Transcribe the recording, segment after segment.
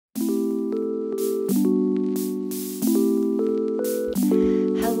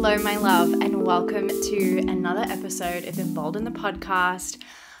Hello, my love, and welcome to another episode of Embolden the Podcast.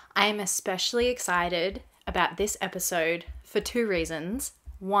 I am especially excited about this episode for two reasons.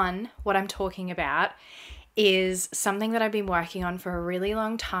 One, what I'm talking about is something that I've been working on for a really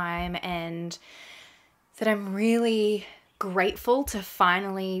long time and that I'm really grateful to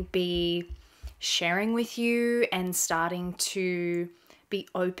finally be sharing with you and starting to be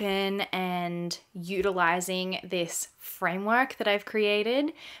open and utilizing this framework that I've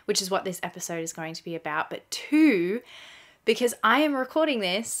created, which is what this episode is going to be about. But two, because I am recording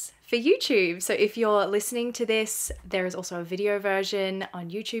this for YouTube. So if you're listening to this, there is also a video version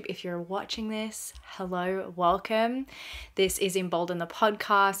on YouTube. If you're watching this, hello, welcome. This is Embolden the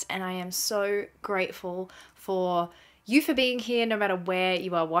Podcast, and I am so grateful for you for being here, no matter where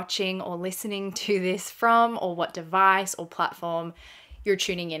you are watching or listening to this from, or what device or platform you're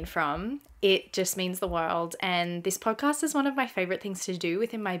tuning in from. It just means the world. And this podcast is one of my favorite things to do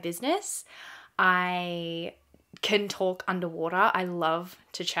within my business. I can talk underwater. I love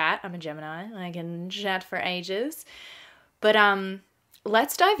to chat. I'm a Gemini. I can chat for ages. But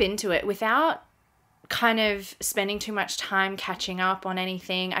let's dive into it without kind of spending too much time catching up on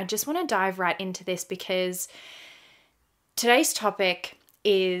anything. I just want to dive right into this because today's topic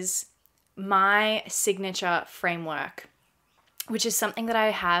is my signature framework, which is something that I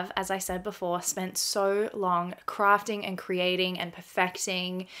have, as I said before, spent so long crafting and creating and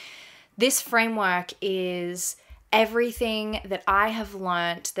perfecting. This framework is everything that I have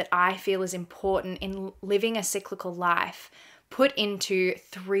learnt that I feel is important in living a cyclical life, put into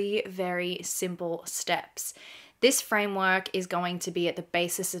 3 very simple steps. This framework is going to be at the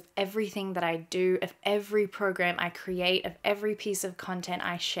basis of everything that I do, of every program I create, of every piece of content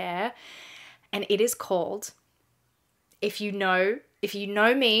I share. And it is called, if you know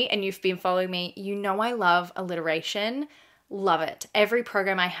me and you've been following me, you know I love alliteration. Love it. Every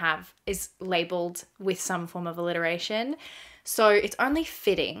program I have is labeled with some form of alliteration. So it's only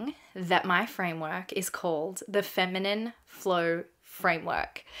fitting that my framework is called the Feminine Flow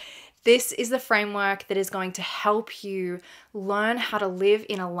Framework. This is the framework that is going to help you learn how to live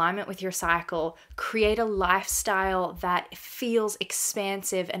in alignment with your cycle, create a lifestyle that feels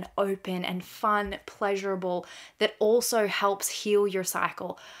expansive and open and fun, pleasurable, that also helps heal your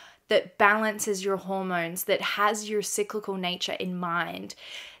cycle, that balances your hormones, that has your cyclical nature in mind,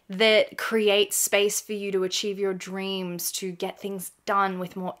 that creates space for you to achieve your dreams, to get things done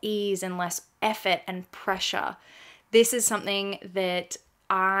with more ease and less effort and pressure. This is something that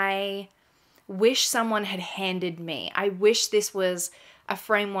I wish someone had handed me. I wish this was a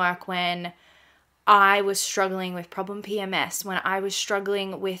framework when I was struggling with problem PMS, when I was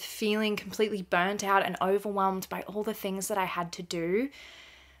struggling with feeling completely burnt out and overwhelmed by all the things that I had to do,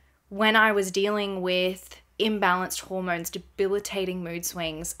 when I was dealing with imbalanced hormones, debilitating mood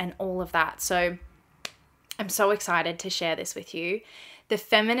swings, and all of that. So I'm so excited to share this with you. The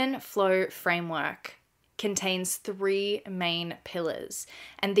Feminine Flow Framework contains 3 main pillars.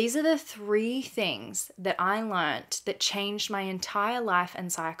 And these are the 3 things that I learned that changed my entire life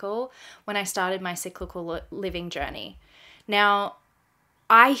and cycle when I started my cyclical living journey. Now,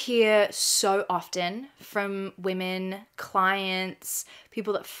 I hear so often from women, clients,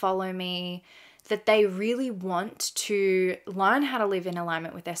 people that follow me, that they really want to learn how to live in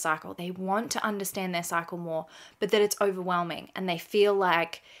alignment with their cycle. They want to understand their cycle more, but that it's overwhelming and they feel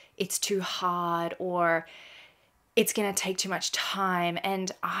like it's too hard or it's going to take too much time.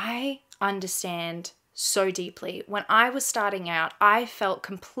 And I understand so deeply. When I was starting out, I felt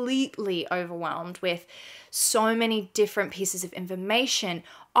completely overwhelmed with so many different pieces of information,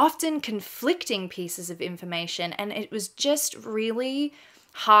 often conflicting pieces of information. And it was just really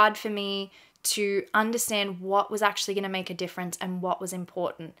hard for me to understand what was actually going to make a difference and what was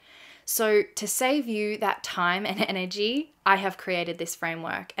important. So to save you that time and energy, I have created this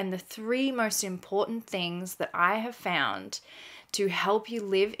framework. And the 3 most important things that I have found to help you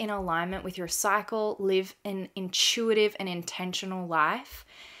live in alignment with your cycle, live an intuitive and intentional life,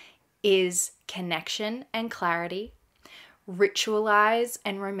 is connection and clarity, ritualize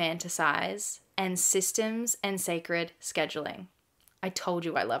and romanticize, and systems and sacred scheduling. I told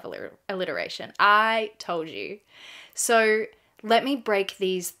you I love alliteration. I told you. So let me break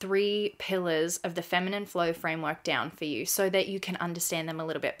these 3 pillars of the Feminine Flow Framework down for you so that you can understand them a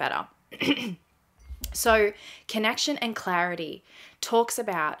little bit better. So connection and clarity talks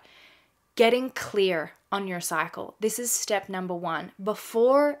about getting clear on your cycle. This is step number 1.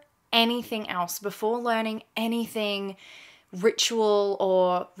 Before anything else, before learning anything ritual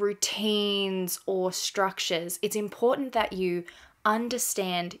or routines or structures, it's important that you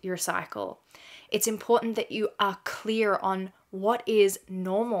understand your cycle. It's important that you are clear on what is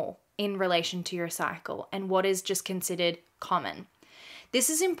normal in relation to your cycle and what is just considered common. This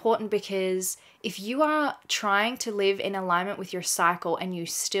is important because if you are trying to live in alignment with your cycle and you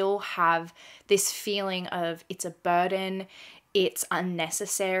still have this feeling of it's a burden, it's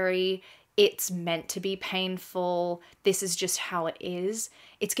unnecessary, it's meant to be painful, this is just how it is,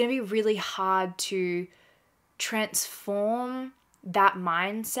 it's going to be really hard to transform that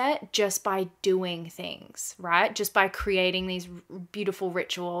mindset just by doing things, right? Just by creating these beautiful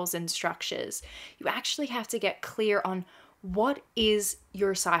rituals and structures. You actually have to get clear on what is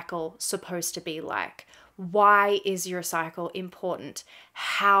your cycle supposed to be like? Why is your cycle important?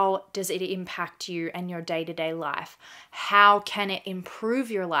 How does it impact you and your day-to-day life? How can it improve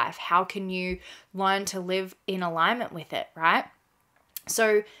your life? How can you learn to live in alignment with it, right?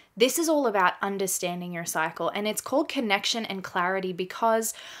 So this is all about understanding your cycle, and it's called connection and clarity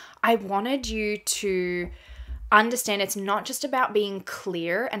because I wanted you to understand it's not just about being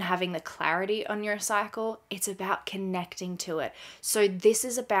clear and having the clarity on your cycle, it's about connecting to it. So this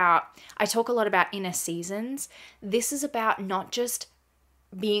is about, I talk a lot about inner seasons. This is about not just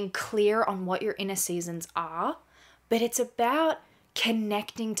being clear on what your inner seasons are, but it's about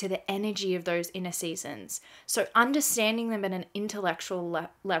connecting to the energy of those inner seasons. So understanding them at an intellectual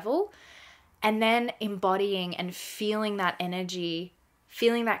level, and then embodying and feeling that energy,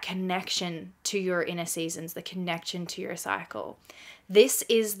 feeling that connection to your inner seasons, the connection to your cycle. This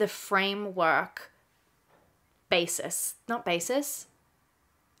is the framework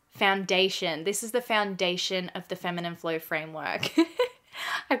foundation. This is the foundation of the Feminine Flow framework.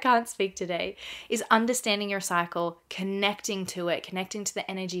 I can't speak today. Is understanding your cycle, connecting to it, connecting to the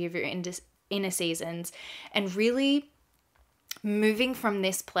energy of your inner seasons, and really moving from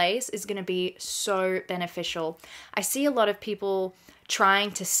this place is going to be so beneficial. I see a lot of people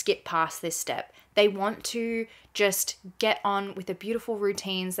trying to skip past this step. They want to just get on with the beautiful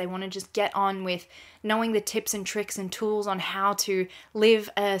routines. They want to just get on with knowing the tips and tricks and tools on how to live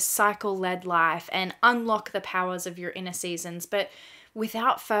a cycle-led life and unlock the powers of your inner seasons. But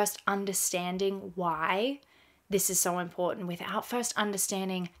without first understanding why this is so important, without first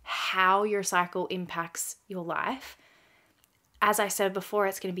understanding how your cycle impacts your life, as I said before,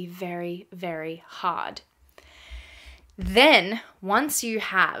 it's going to be very, very hard. Then, once you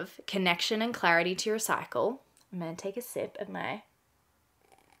have connection and clarity to your cycle, I'm going to take a sip of my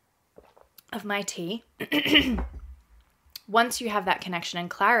tea. Once you have that connection and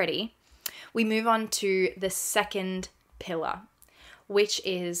clarity, we move on to the second pillar, which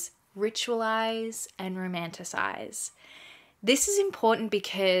is ritualize and romanticize. This is important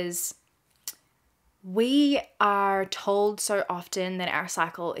because we are told so often that our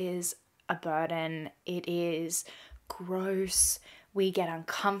cycle is a burden. It is gross. We get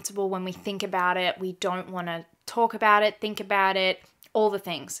uncomfortable when we think about it. We don't want to talk about it, think about it, all the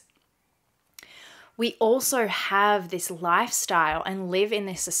things. We also have this lifestyle and live in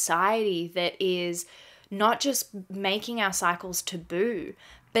this society that is not just making our cycles taboo,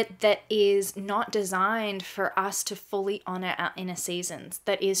 but that is not designed for us to fully honor our inner seasons.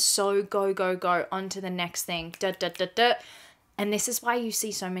 That is so go, go, go, on to the next thing, da, da, da, da. And this is why you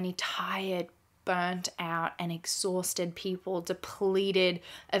see so many tired, burnt out and exhausted people, depleted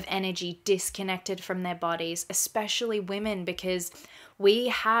of energy, disconnected from their bodies, especially women, because we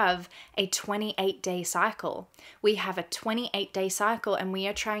have a 28-day cycle. We have a 28-day cycle, and we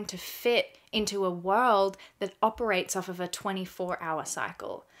are trying to fit into a world that operates off of a 24-hour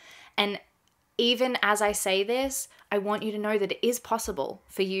cycle. And even as I say this, I want you to know that it is possible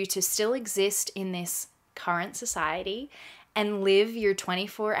for you to still exist in this current society and live your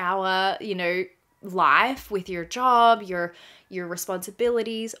 24-hour, life with your job, your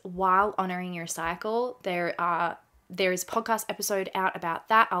responsibilities, while honoring your cycle. There is a podcast episode out about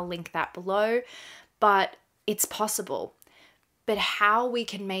that. I'll link that below. But it's possible. But how we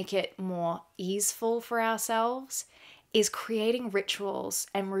can make it more easeful for ourselves is creating rituals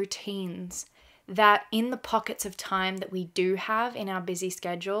and routines that in the pockets of time that we do have in our busy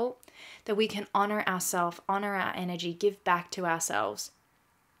schedule, that we can honor ourselves, honor our energy, give back to ourselves.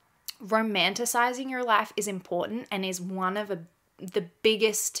 Romanticizing your life is important and is one of the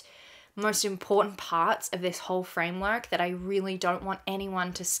biggest, most important parts of this whole framework that I really don't want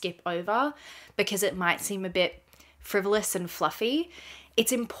anyone to skip over because it might seem a bit frivolous and fluffy.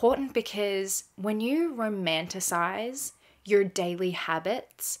 It's important because when you romanticize your daily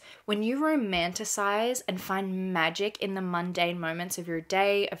habits, when you romanticize and find magic in the mundane moments of your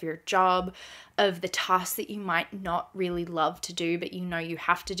day, of your job, of the tasks that you might not really love to do, but you know you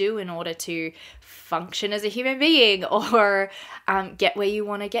have to do in order to function as a human being or get where you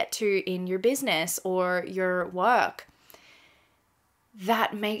want to get to in your business or your work,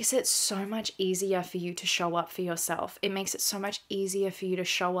 that makes it so much easier for you to show up for yourself. It makes it so much easier for you to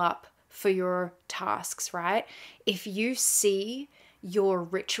show up for your tasks, right? If you see your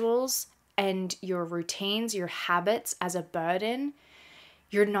rituals and your routines, your habits as a burden,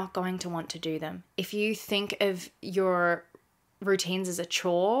 you're not going to want to do them. If you think of your routines as a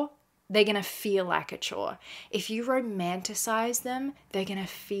chore, they're going to feel like a chore. If you romanticize them, they're going to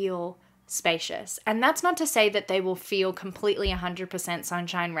feel spacious. And that's not to say that they will feel completely 100%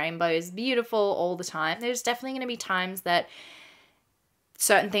 sunshine, rainbows, beautiful all the time. There's definitely going to be times that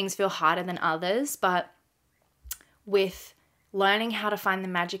certain things feel harder than others, but with learning how to find the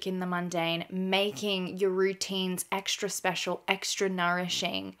magic in the mundane, making your routines extra special, extra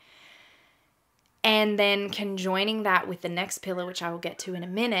nourishing, and then conjoining that with the next pillar, which I will get to in a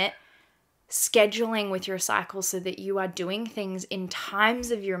minute, scheduling with your cycle so that you are doing things in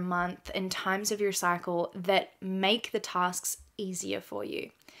times of your month and times of your cycle that make the tasks easier for you.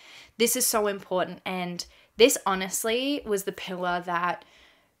 This is so important, and this honestly was the pillar that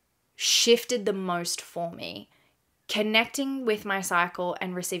shifted the most for me. Connecting with my cycle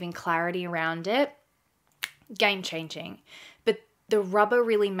and receiving clarity around it, game-changing. But the rubber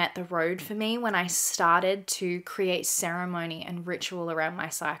really met the road for me when I started to create ceremony and ritual around my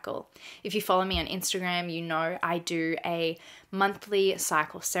cycle. If you follow me on Instagram, you know I do a monthly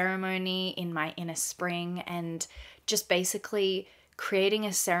cycle ceremony in my inner spring, and just basically creating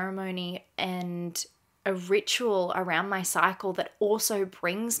a ceremony and a ritual around my cycle that also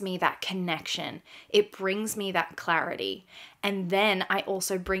brings me that connection. It brings me that clarity. And then I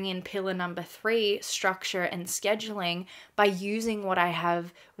also bring in pillar number 3, structure and scheduling, by using what I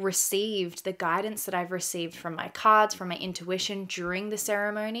have received, the guidance that I've received from my cards, from my intuition during the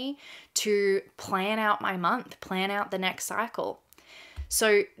ceremony, to plan out my month, plan out the next cycle.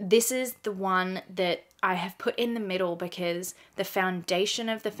 So this is the one that I have put in the middle because the foundation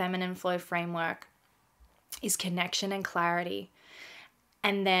of the Feminine Flow framework is connection and clarity.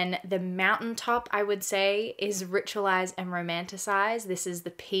 And then the mountaintop, I would say, is ritualize and romanticize. This is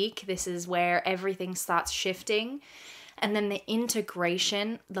the peak. This is where everything starts shifting. And then the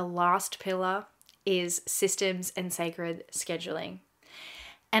integration, the last pillar, is systems and sacred scheduling.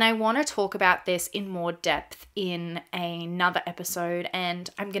 And I want to talk about this in more depth in another episode, and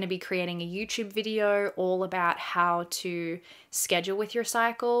I'm going to be creating a YouTube video all about how to schedule with your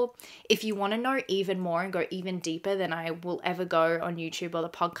cycle. If you want to know even more and go even deeper than I will ever go on YouTube or the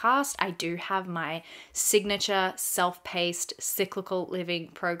podcast, I do have my signature self-paced cyclical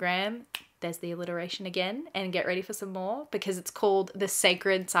living program. There's the alliteration again, and get ready for some more, because it's called the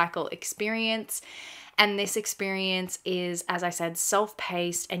Sacred Cycle Experience. And this experience is, as I said,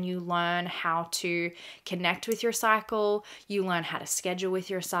 self-paced, and you learn how to connect with your cycle, you learn how to schedule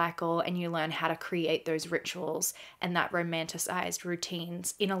with your cycle, and you learn how to create those rituals and that romanticized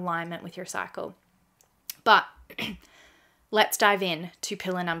routines in alignment with your cycle. But let's dive in to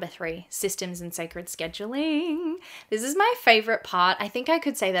pillar number 3, systems and sacred scheduling. This is my favorite part. I think I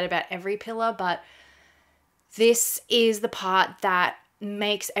could say that about every pillar, but this is the part that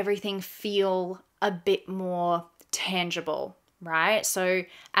makes everything feel a bit more tangible, right? So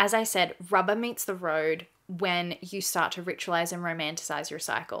as I said, rubber meets the road when you start to ritualize and romanticize your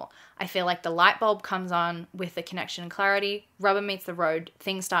cycle. I feel like the light bulb comes on with the connection and clarity, rubber meets the road,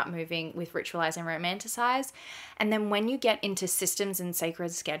 things start moving with ritualize and romanticize. And then when you get into systems and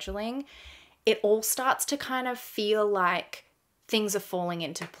sacred scheduling, it all starts to kind of feel like things are falling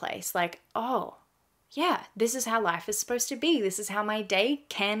into place. Like, oh, yeah, this is how life is supposed to be. This is how my day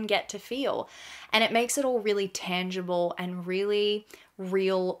can get to feel. And it makes it all really tangible and really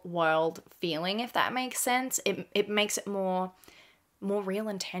real world feeling, if that makes sense. It makes it more real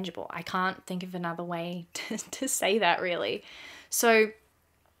and tangible. I can't think of another way to say that, really. So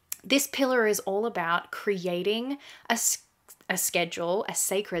this pillar is all about creating a schedule, a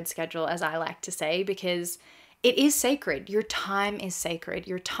sacred schedule, as I like to say, because it is sacred. Your time is sacred.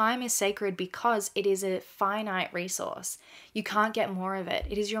 Your time is sacred because it is a finite resource. You can't get more of it.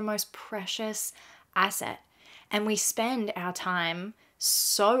 It is your most precious asset. And we spend our time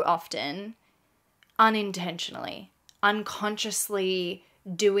so often unintentionally, unconsciously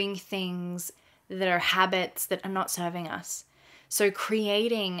doing things that are habits that are not serving us. So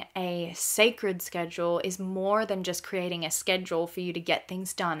creating a sacred schedule is more than just creating a schedule for you to get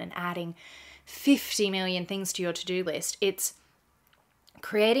things done and adding 50 million things to your to-do list. It's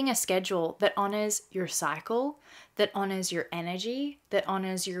creating a schedule that honors your cycle, that honors your energy, that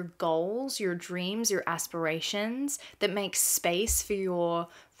honors your goals, your dreams, your aspirations, that makes space for your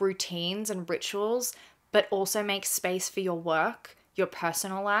routines and rituals, but also makes space for your work, your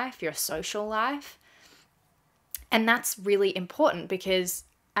personal life, your social life. And that's really important because,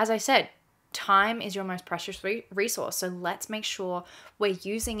 as I said, time is your most precious resource. So let's make sure we're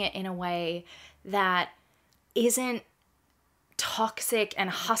using it in a way that isn't toxic and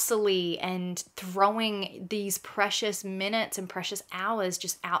hustly and throwing these precious minutes and precious hours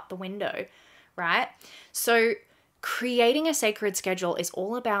just out the window, right? So creating a sacred schedule is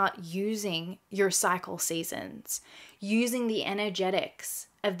all about using your cycle seasons, using the energetics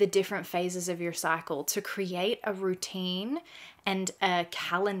of the different phases of your cycle to create a routine and a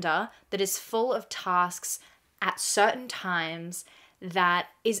calendar that is full of tasks at certain times.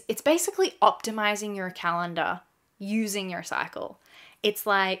 It's basically optimizing your calendar using your cycle. It's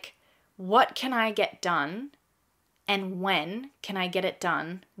like, what can I get done and when can I get it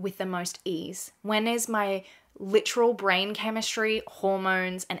done with the most ease? When is my literal brain chemistry,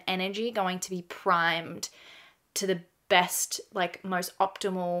 hormones, and energy going to be primed to the best, like most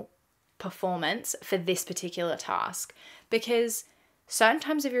optimal performance for this particular task? Because certain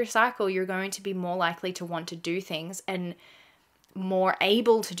times of your cycle, you're going to be more likely to want to do things and more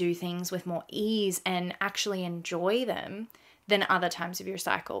able to do things with more ease and actually enjoy them than other times of your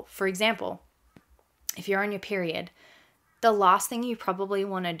cycle. For example, if you're on your period, the last thing you probably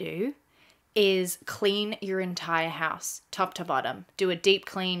want to do is clean your entire house, top to bottom. Do a deep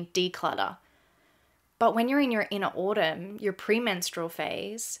clean, declutter. But when you're in your inner autumn, your premenstrual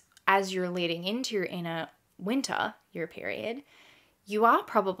phase, as you're leading into your inner winter, your period, you are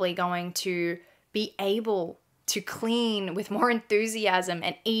probably going to be able to clean with more enthusiasm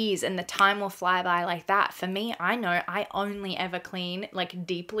and ease, and the time will fly by like that. For me, I know I only ever clean, like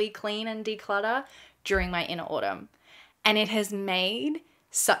deeply clean and declutter during my inner autumn. And it has made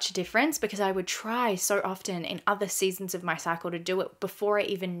such a difference because I would try so often in other seasons of my cycle to do it before I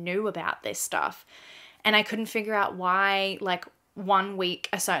even knew about this stuff. And I couldn't figure out why, like, one week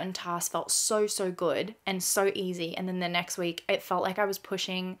a certain task felt so good and so easy, and then the next week it felt like I was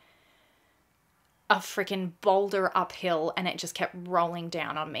pushing a freaking boulder uphill and it just kept rolling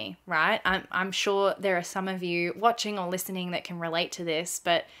down on me, right? I'm sure there are some of you watching or listening that can relate to this,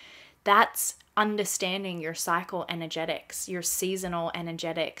 but that's understanding your cycle energetics, your seasonal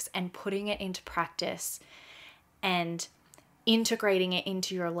energetics, and putting it into practice and integrating it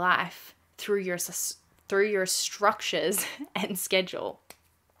into your life through your structures and schedule.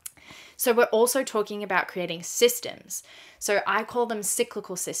 So we're also talking about creating systems. So I call them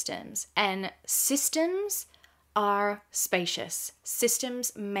cyclical systems, and systems are spacious.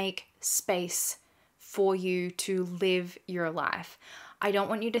 Systems make space for you to live your life. I don't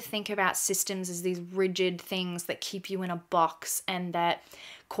want you to think about systems as these rigid things that keep you in a box and that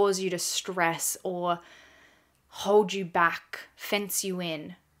cause you to stress or hold you back, fence you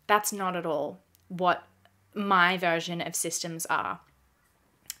in. That's not at all what my version of systems are.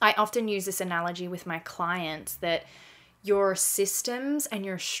 I often use this analogy with my clients that your systems and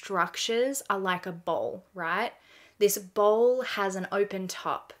your structures are like a bowl, right? This bowl has an open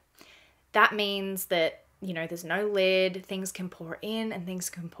top. That means that, there's no lid, things can pour in and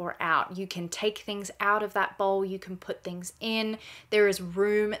things can pour out. You can take things out of that bowl, you can put things in. There is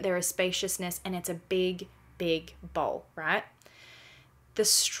room, there is spaciousness, and it's a big, big bowl, right? The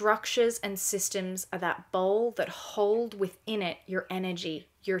structures and systems are that bowl that hold within it your energy,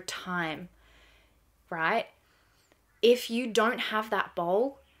 your time, right? If you don't have that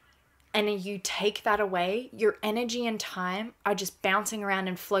bowl and you take that away, your energy and time are just bouncing around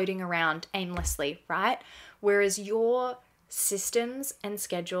and floating around aimlessly, right? Whereas your systems and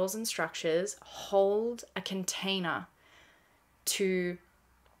schedules and structures hold a container to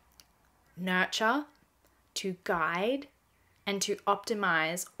nurture, to guide, and to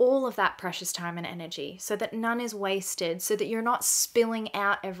optimize all of that precious time and energy so that none is wasted, so that you're not spilling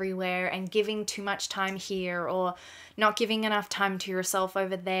out everywhere and giving too much time here or not giving enough time to yourself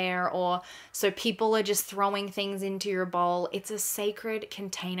over there, or so people are just throwing things into your bowl. It's a sacred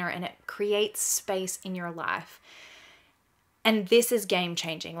container and it creates space in your life. And this is game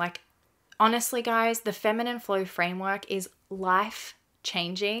changing. Like, honestly, guys, the Feminine Flow framework is life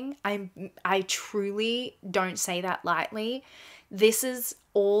changing. I truly don't say that lightly. This is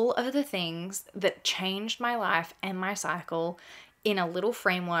all of the things that changed my life and my cycle in a little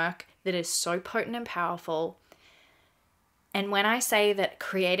framework that is so potent and powerful. And when I say that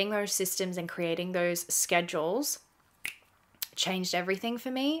creating those systems and creating those schedules changed everything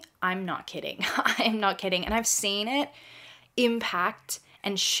for me, I'm not kidding. I'm not kidding. And I've seen it impact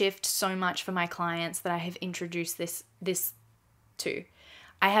and shift so much for my clients that I have introduced this to.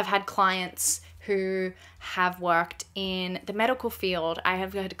 I have had clients who have worked in the medical field. I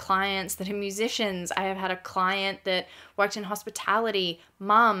have had clients that are musicians. I have had a client that worked in hospitality,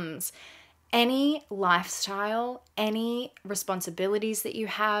 mums. Any lifestyle, any responsibilities that you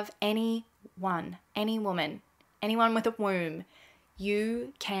have, any woman, anyone with a womb,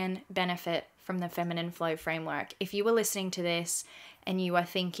 you can benefit from the Feminine Flow framework. If you were listening to this and you are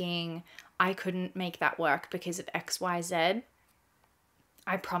thinking, I couldn't make that work because of XYZ,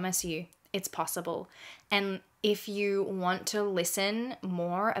 I promise you it's possible. And if you want to listen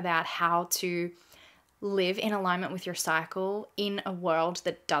more about how to live in alignment with your cycle in a world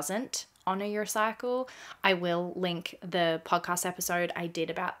that doesn't honor your cycle, I will link the podcast episode I did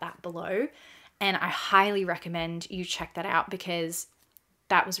about that below. And I highly recommend you check that out because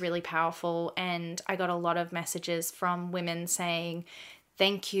that was really powerful. And I got a lot of messages from women saying,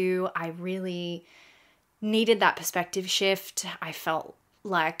 thank you. I really needed that perspective shift. I felt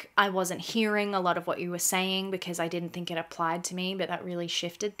like I wasn't hearing a lot of what you were saying because I didn't think it applied to me, but that really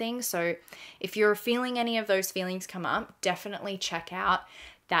shifted things. So if you're feeling any of those feelings come up, definitely check out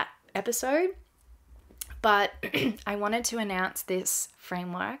that episode. But I wanted to announce this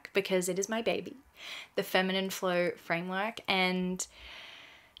framework because it is my baby, the Feminine Flow framework, and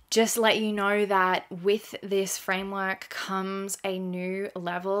just let you know that with this framework comes a new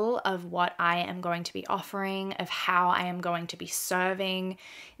level of what I am going to be offering, of how I am going to be serving.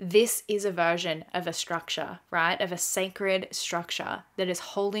 This is a version of a structure, right? Of a sacred structure that is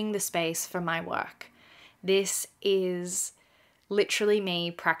holding the space for my work. This is literally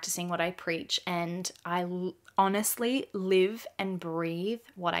me practicing what I preach, and I honestly live and breathe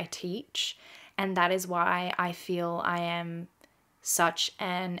what I teach. And that is why I feel I am such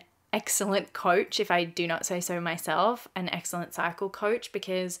an excellent coach, if I do not say so myself, an excellent cycle coach,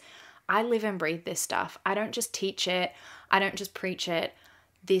 because I live and breathe this stuff. I don't just teach it. I don't just preach it.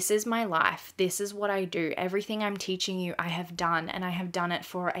 This is my life. This is what I do. Everything I'm teaching you, I have done, and I have done it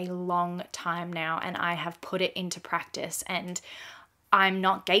for a long time now, and I have put it into practice. And I'm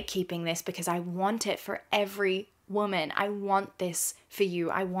not gatekeeping this because I want it for every woman. I want this for you.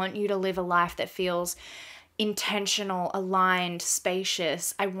 I want you to live a life that feels intentional, aligned,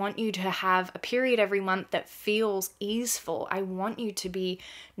 spacious. I want you to have a period every month that feels easeful. I want you to be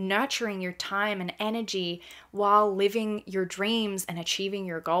nurturing your time and energy while living your dreams and achieving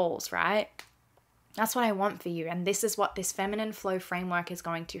your goals, right? That's what I want for you. And this is what this Feminine Flow framework is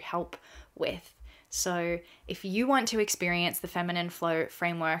going to help with. So if you want to experience the Feminine Flow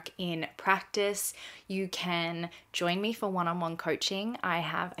framework in practice, you can join me for one-on-one coaching. I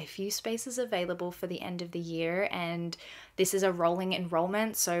have a few spaces available for the end of the year, and this is a rolling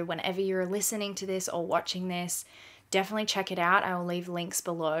enrollment. So whenever you're listening to this or watching this, definitely check it out. I will leave links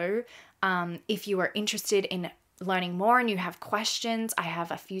below. If you are interested in learning more and you have questions, I have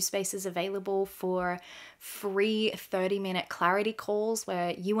a few spaces available for free 30-minute clarity calls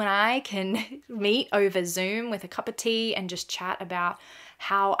where you and I can meet over Zoom with a cup of tea and just chat about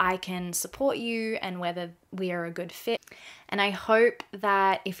how I can support you and whether we are a good fit. And I hope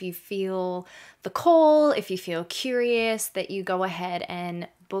that if you feel the call, if you feel curious, that you go ahead and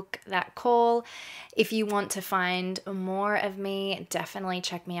book that call. If you want to find more of me, definitely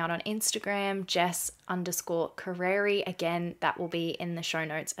check me out on Instagram, Jess_Carreri. Again, that will be in the show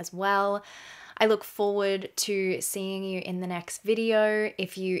notes as well. I look forward to seeing you in the next video.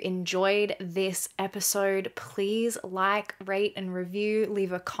 If you enjoyed this episode, please like, rate, and review.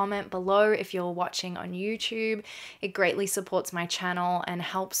 Leave a comment below if you're watching on YouTube. It greatly supports my channel and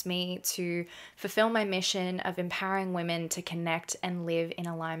helps me to fulfill my mission of empowering women to connect and live in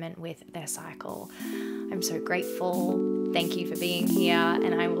alignment with their cycle. I'm so grateful. Thank you for being here,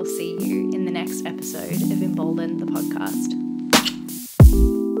 and I will see you in the next episode of Embolden the Podcast.